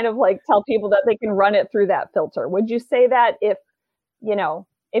kind of like tell people that they can run it through that filter. Would you say that if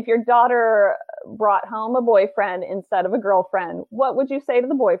your daughter brought home a boyfriend instead of a girlfriend, what would you say to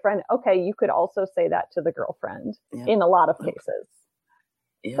the boyfriend? Okay, you could also say that to the girlfriend in a lot of cases.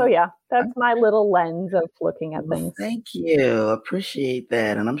 So that's my little lens of looking at things. Thank you. Appreciate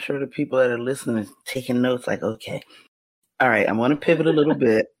that. And I'm sure the people that are listening are taking notes, like, okay, all right, I want to pivot a little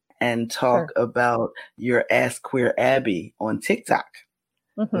bit. and talk about your Ask Queer Abby on TikTok,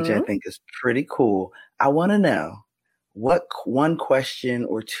 which I think is pretty cool. I want to know, what one question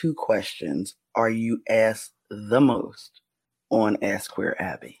or two questions are you asked the most on Ask Queer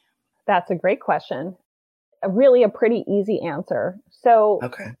Abby? That's a great question. Really a pretty easy answer. So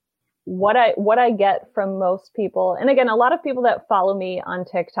what I get from most people, and again, a lot of people that follow me on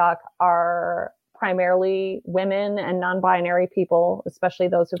TikTok are primarily women and non-binary people, especially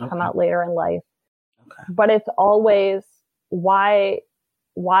those who've come out later in life. But it's always, why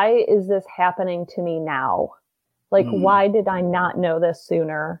is this happening to me now? Like, why did I not know this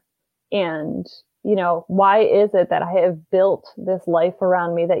sooner? And, you know, why is it that I have built this life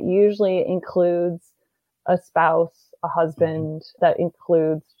around me that usually includes a spouse, a husband, that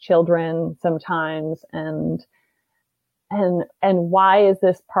includes children sometimes, and why is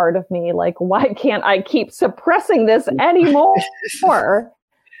this part of me? Like, why can't I keep suppressing this anymore?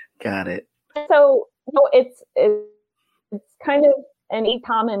 Got it. So, no, it's kind of an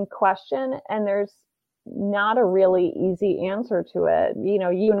common question, and there's not a really easy answer to it. You know,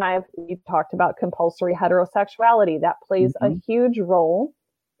 you and we talked about compulsory heterosexuality. That plays a huge role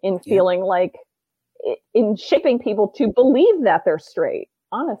in feeling like, in shaping people to believe that they're straight,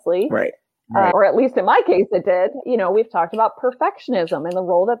 honestly. Right. Or at least in my case, it did. You know, we've talked about perfectionism and the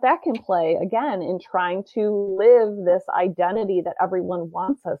role that can play, again, in trying to live this identity that everyone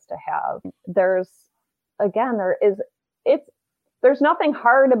wants us to have. There's nothing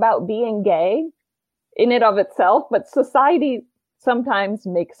hard about being gay in and of itself, but society sometimes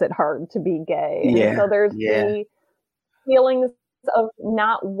makes it hard to be gay. Yeah. And so there's the feelings of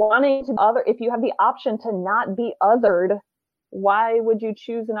not wanting to if you have the option to not be othered, why would you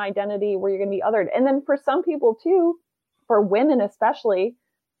choose an identity where you're going to be othered? And then for some people too, for women especially,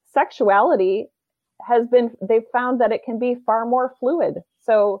 sexuality they've found that it can be far more fluid.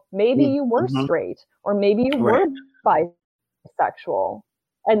 So maybe you were straight, or maybe you were bisexual,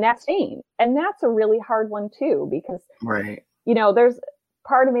 and that's same. And that's a really hard one too, because, you know, there's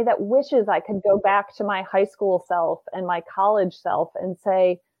part of me that wishes I could go back to my high school self and my college self and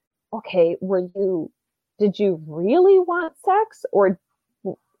say, okay, did you really want sex, or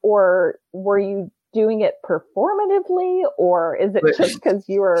were you doing it performatively, or is it just because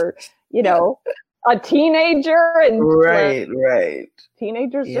you were, you know, a teenager and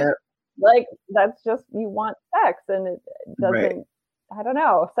teenagers just like, that's just, you want sex and it doesn't, I don't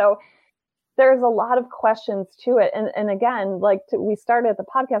know. So there's a lot of questions to it. And again, like we started the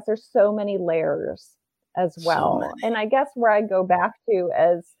podcast, there's so many layers as well. And I guess where I go back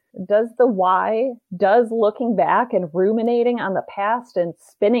to does looking back and ruminating on the past and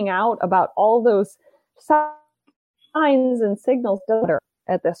spinning out about all those signs and signals matter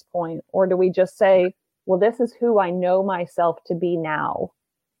at this point? Or do we just say, well, this is who I know myself to be now.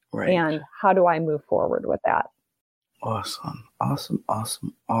 And how do I move forward with that? Awesome.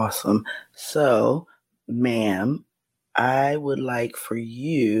 So, ma'am, I would like for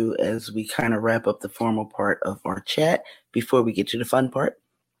you, as we kind of wrap up the formal part of our chat before we get to the fun part,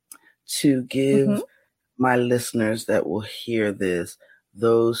 to give my listeners that will hear this,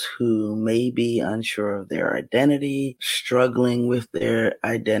 those who may be unsure of their identity, struggling with their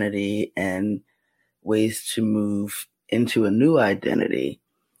identity, and ways to move into a new identity,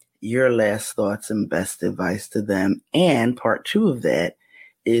 your last thoughts and best advice to them. And part two of that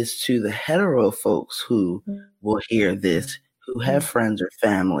is to the hetero folks who will hear this, who have friends or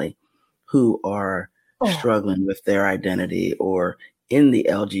family who are struggling with their identity or in the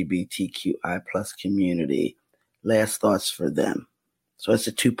LGBTQI plus community. Last thoughts for them. So it's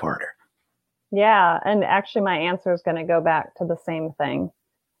a two-parter. Yeah. And actually my answer is going to go back to the same thing,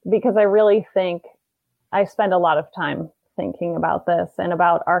 because I really think I spend a lot of time thinking about this and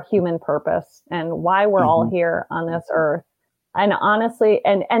about our human purpose and why we're all here on this earth. And honestly,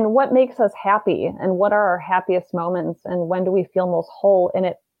 and what makes us happy, and what are our happiest moments, and when do we feel most whole? And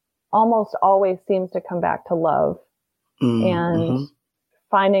it almost always seems to come back to love and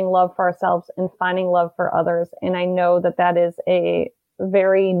finding love for ourselves and finding love for others. And I know that is a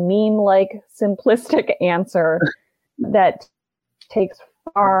very meme-like simplistic answer that takes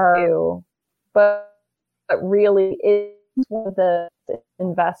far, but really is one of the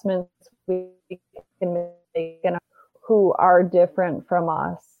investments we can make in who are different from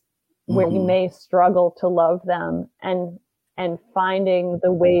us, where we may struggle to love them, and finding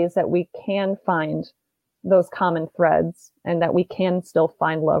the ways that we can find those common threads and that we can still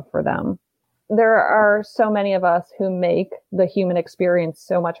find love for them. There are so many of us who make the human experience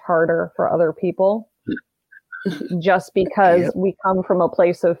so much harder for other people just because we come from a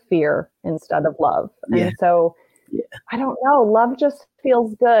place of fear instead of love. And so I don't know. Love just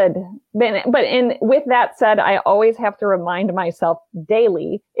feels good. But with that said, I always have to remind myself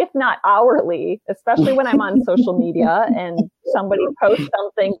daily, if not hourly, especially when I'm on social media and somebody posts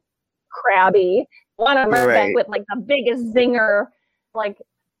something crabby, one of them with like the biggest zinger, like,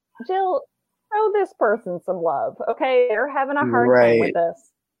 Jill, throw this person some love. Okay. They're having a hard time with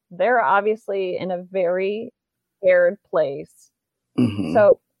this. They're obviously in a very scared place. Mm-hmm.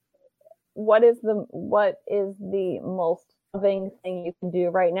 So what is the most loving thing you can do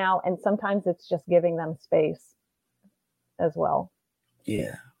right now? And sometimes it's just giving them space as well.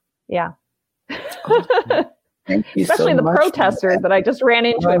 Yeah. Yeah. Thank you Especially so the much protesters that I just ran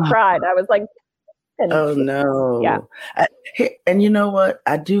into at Pride. I was like, oh no. Yeah. And you know what?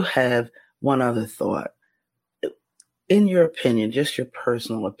 I do have one other thought. In your opinion, just your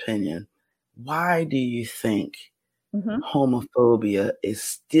personal opinion, why do you think homophobia is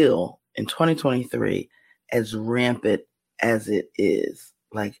still in 2023 as rampant as it is?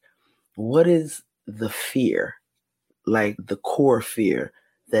 Like, what is the fear, like the core fear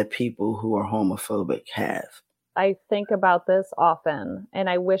that people who are homophobic have? I think about this often, and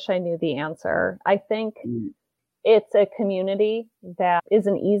I wish I knew the answer. I think it's a community that is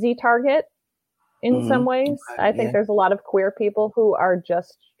an easy target in some ways. I think there's a lot of queer people who are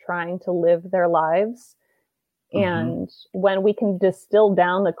just trying to live their lives. And when we can distill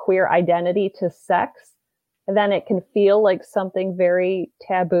down the queer identity to sex, then it can feel like something very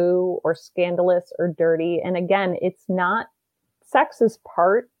taboo or scandalous or dirty. And again, it's not. Sex is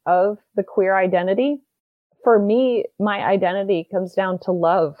part of the queer identity. For me, my identity comes down to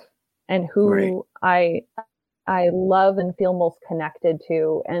love and who I love and feel most connected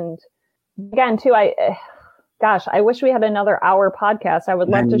to. And again, too, I wish we had another hour podcast. I would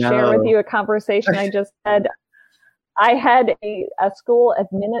love to share with you a conversation I just had. I had a school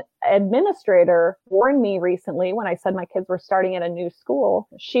administrator warn me recently when I said my kids were starting at a new school.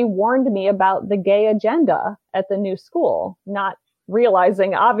 She warned me about the gay agenda at the new school, not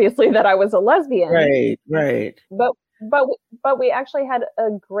realizing obviously that I was a lesbian. Right. But we actually had a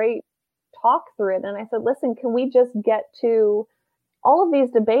great talk through it. And I said, listen, can we just get to all of these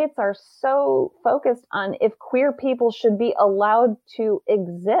debates are so focused on if queer people should be allowed to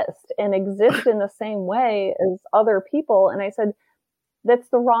exist and exist in the same way as other people. And I said, that's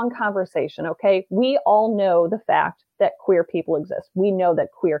the wrong conversation. Okay. We all know the fact that queer people exist. We know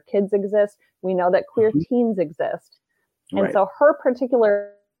that queer kids exist. We know that queer teens exist. And so her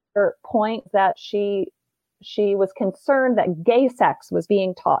particular point that she was concerned that gay sex was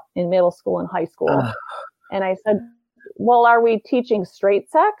being taught in middle school and high school. And I said, well, are we teaching straight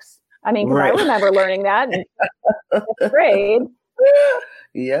sex? I mean, because I remember learning that in fifth grade.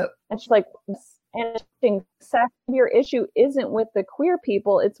 Yep. And she's like, and sex, your issue isn't with the queer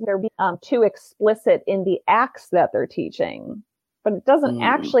people. It's they're being too explicit in the acts that they're teaching. But it doesn't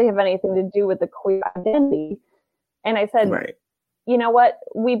actually have anything to do with the queer identity. And I said, you know what?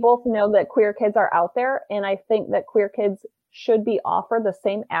 We both know that queer kids are out there. And I think that queer kids should be offered the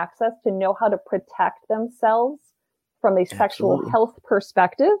same access to know how to protect themselves from a sexual health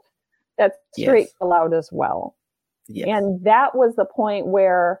perspective that's straight allowed as well. And that was the point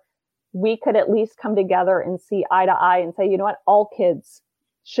where we could at least come together and see eye to eye and say, you know what? All kids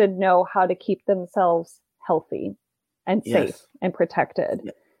should know how to keep themselves healthy and safe and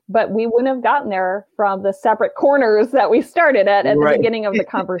protected. But we wouldn't have gotten there from the separate corners that we started at the beginning of the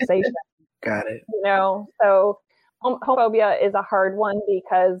conversation. Got it. You know, so homophobia is a hard one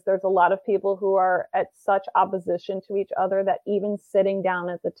because there's a lot of people who are at such opposition to each other that even sitting down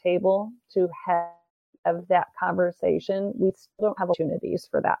at the table to have that conversation, we still don't have opportunities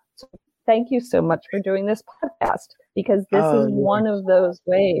for that. So thank you so much for doing this podcast, because this is one of those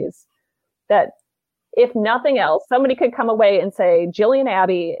ways that, if nothing else, somebody could come away and say, Jillian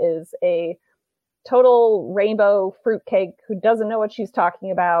Abbey is a total rainbow fruitcake who doesn't know what she's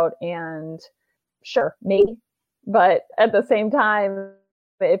talking about. And sure, maybe. But at the same time,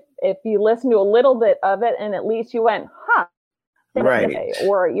 if you listen to a little bit of it and at least you went,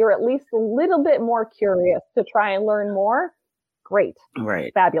 or you're at least a little bit more curious to try and learn more, great.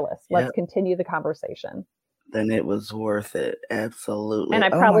 Fabulous. Let's continue the conversation. Then it was worth it. Absolutely. And I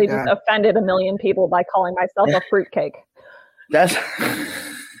probably just offended a million people by calling myself a fruitcake. That's how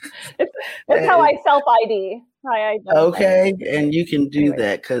I self-ID. Okay. And you can do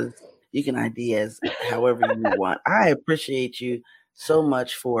that because you can ID as however you want. I appreciate you so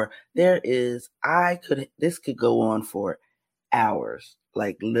much this could go on for hours,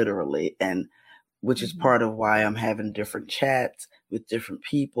 like literally. And which is part of why I'm having different chats with different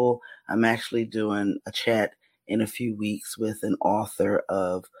people. I'm actually doing a chat in a few weeks with an author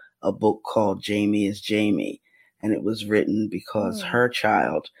of a book called Jamie is Jamie. and it was written because her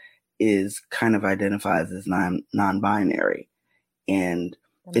child is kind of identifies as non-binary, and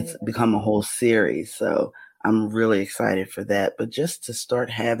it's become a whole series. So I'm really excited for that. But just to start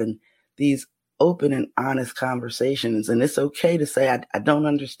having these open and honest conversations, and it's okay to say I don't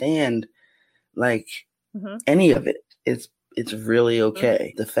understand like any of it. It's really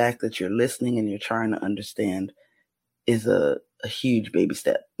okay. The fact that you're listening and you're trying to understand is a huge baby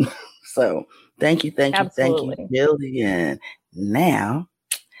step. So thank you, Jillian. Now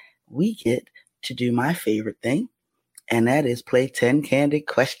we get to do my favorite thing, and that is play 10 candid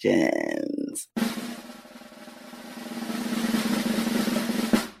questions.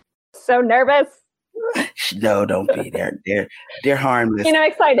 So nervous. No, don't be. They're harmless.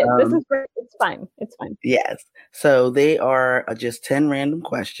 Excited. This is great. It's fine. It's fine. Yes. So they are just 10 random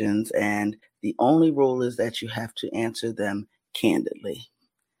questions, and the only rule is that you have to answer them candidly.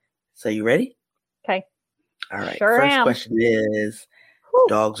 So you ready? Okay. All right. Sure First am. question is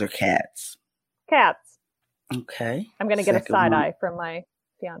dogs or cats? Cats. Okay. I'm going to get a side eye from my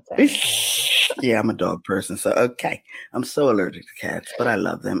fiance. Yeah, I'm a dog person. So, okay. I'm so allergic to cats, but I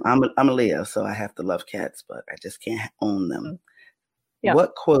love them. I'm a Leo, so I have to love cats, but I just can't own them. Yeah.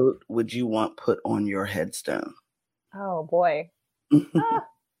 What quote would you want put on your headstone? Oh, boy.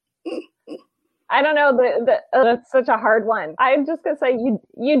 I don't know. That's such a hard one. I'm just going to say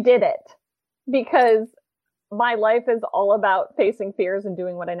you did it, because my life is all about facing fears and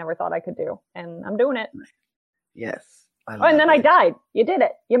doing what I never thought I could do. And I'm doing it. Yes. And then I died. You did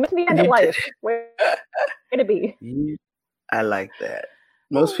it. You missed the end of life. Way to be. I like that.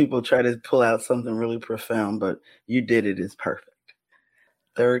 Most people try to pull out something really profound, but you did it. Is perfect.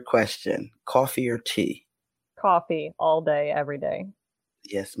 Third question, coffee or tea? Coffee all day, every day.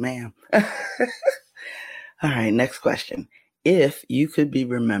 Yes, ma'am. All right, next question. If you could be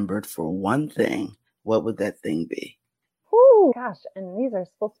remembered for one thing, what would that thing be? Oh, gosh. And these are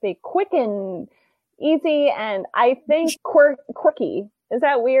supposed to be quick and easy, and I think quirky. Is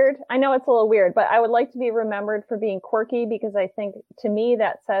that weird? I know it's a little weird, but I would like to be remembered for being quirky, because I think, to me,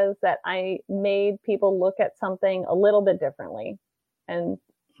 that says that I made people look at something a little bit differently. And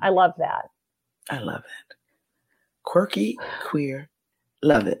I love that. I love it. Quirky, queer,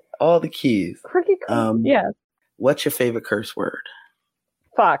 love it. All the keys. Quirky, yes. What's your favorite curse word?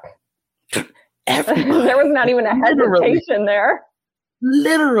 Fuck. There was not even a hesitation there.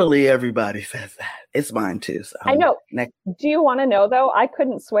 Literally everybody says that. It's mine too. So I know. Do you want to know, though? I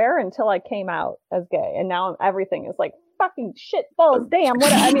couldn't swear until I came out as gay, and now everything is like fucking shit balls. Damn.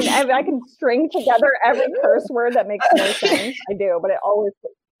 What I mean, I can string together every curse word that makes no sense. I do, but it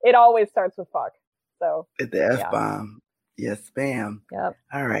always starts with fuck. So the F-bomb. Yes, ma'am. Yep.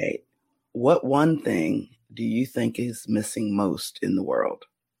 All right. What one thing do you think is missing most in the world?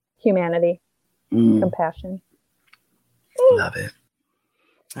 Humanity. Compassion. Love it.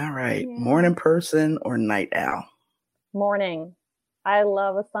 All right. Yeah. Morning person or night owl? Morning. I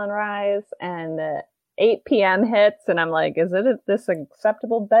love a sunrise, and the 8 p.m. hits, and I'm like, is this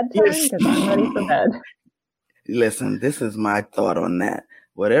acceptable bedtime? Because I'm ready for bed. Listen, this is my thought on that.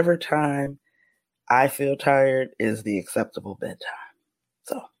 Whatever time I feel tired is the acceptable bedtime.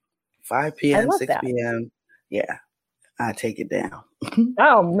 So 5 p.m., 6 p.m., yeah, I take it down.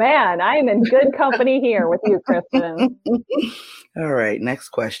 Oh, man, I am in good company here with you, Kristen. All right, next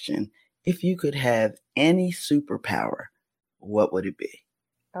question. If you could have any superpower, what would it be?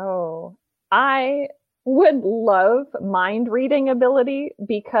 Oh, I would love mind reading ability,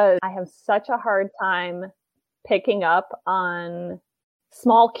 because I have such a hard time picking up on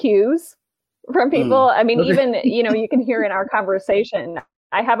small cues from people. I mean, even, you can hear in our conversation,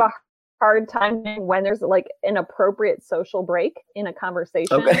 I have a hard time when there's like an appropriate social break in a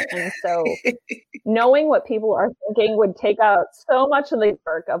conversation. Okay. And so knowing what people are thinking would take out so much of the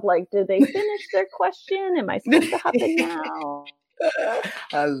work of like, did they finish their question? Am I supposed to hop in now?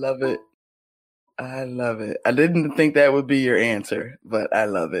 I love it. I didn't think that would be your answer, but I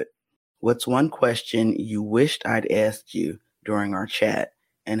love it. What's one question you wished I'd asked you during our chat,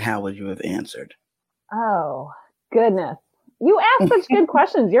 and how would you have answered? Oh, goodness. You ask such good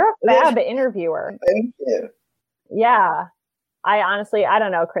questions. You're a fab interviewer. Thank you. Yeah. I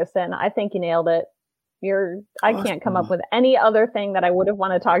don't know, Kristen. I think you nailed it. I can't come up with any other thing that I would have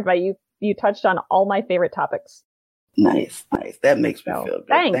wanted to talk about. You touched on all my favorite topics. Nice. That makes me feel good.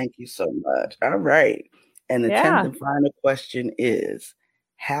 Thanks. Thank you so much. All right. And the 10th and final question is,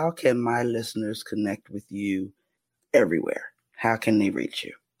 how can my listeners connect with you everywhere? How can they reach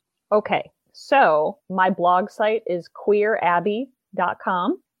you? Okay. So my blog site is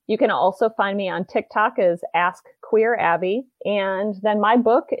queerabby.com. You can also find me on TikTok as Ask Queer Abby. And then my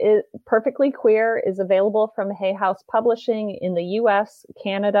book, is Perfectly Queer, is available from Hay House Publishing in the US,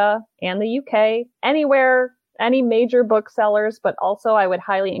 Canada, and the UK, anywhere, any major booksellers. But also I would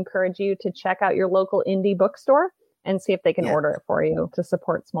highly encourage you to check out your local indie bookstore and see if they can order it for you to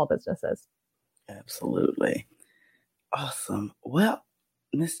support small businesses. Absolutely. Awesome. Well,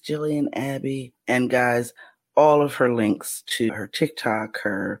 Miss Jillian Abby, and guys, all of her links to her TikTok,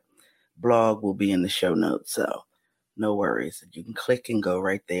 her blog will be in the show notes. So no worries. You can click and go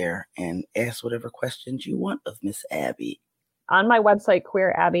right there and ask whatever questions you want of Miss Abby. On my website,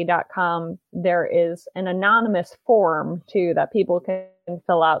 queerabby.com, there is an anonymous form too that people can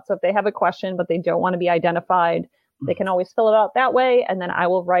fill out. So if they have a question, but they don't want to be identified, they can always fill it out that way. And then I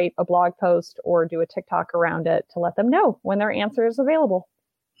will write a blog post or do a TikTok around it to let them know when their answer is available.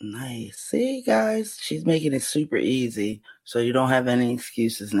 Nice. See, guys, she's making it super easy. So you don't have any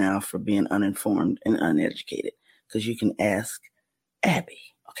excuses now for being uninformed and uneducated, because you can ask Abby.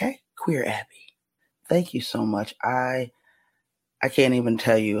 Okay? Queer Abby. Thank you so much. I can't even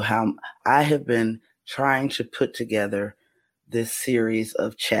tell you how I have been trying to put together this series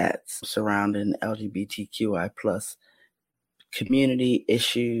of chats surrounding LGBTQI plus community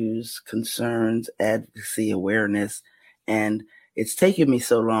issues, concerns, advocacy, awareness. And it's taken me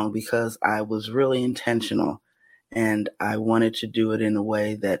so long because I was really intentional and I wanted to do it in a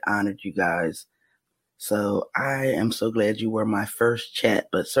way that honored you guys. So I am so glad you were my first chat,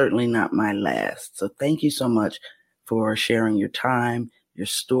 but certainly not my last. So thank you so much for sharing your time, your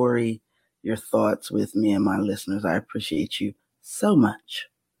story, your thoughts with me and my listeners. I appreciate you so much.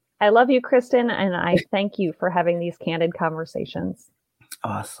 I love you, Kristen, and I thank you for having these candid conversations.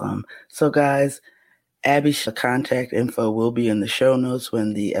 Awesome. So guys, Abby's contact info will be in the show notes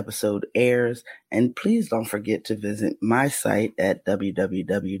when the episode airs. And please don't forget to visit my site at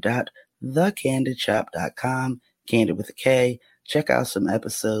www.thekandidshop.com, Kandid with a K. Check out some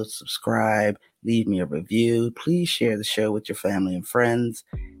episodes, subscribe, leave me a review. Please share the show with your family and friends.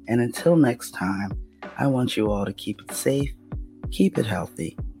 And until next time, I want you all to keep it safe, keep it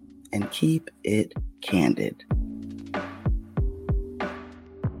healthy, and keep it candid.